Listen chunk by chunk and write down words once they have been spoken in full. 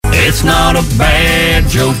It's not a bad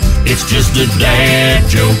joke, it's just a dad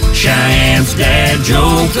joke. Cheyenne's dad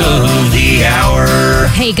joke of the hour.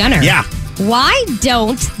 Hey, Gunner. Yeah. Why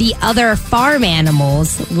don't the other farm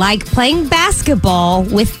animals like playing basketball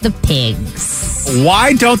with the pigs?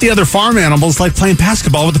 Why don't the other farm animals like playing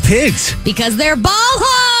basketball with the pigs? Because they're ball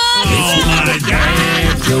hogs! It's not a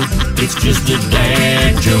dad joke, it's just a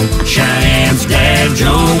dad joke. Cheyenne's dad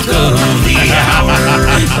joke of the hour.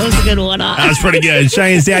 That was a good one. That's pretty good.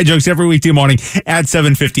 Cheyenne's dad jokes every weekday morning at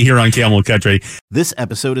 7:50 here on Camel Country. This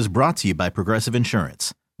episode is brought to you by Progressive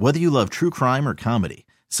Insurance. Whether you love true crime or comedy,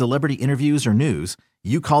 celebrity interviews or news,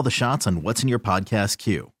 you call the shots on what's in your podcast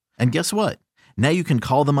queue. And guess what? Now you can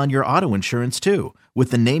call them on your auto insurance too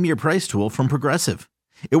with the Name Your Price tool from Progressive.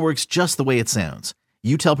 It works just the way it sounds.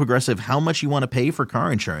 You tell Progressive how much you want to pay for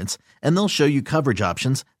car insurance, and they'll show you coverage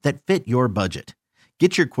options that fit your budget.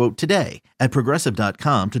 Get your quote today at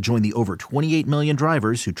Progressive.com to join the over 28 million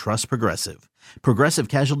drivers who trust Progressive. Progressive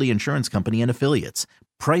Casualty Insurance Company and Affiliates.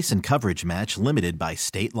 Price and coverage match limited by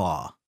state law.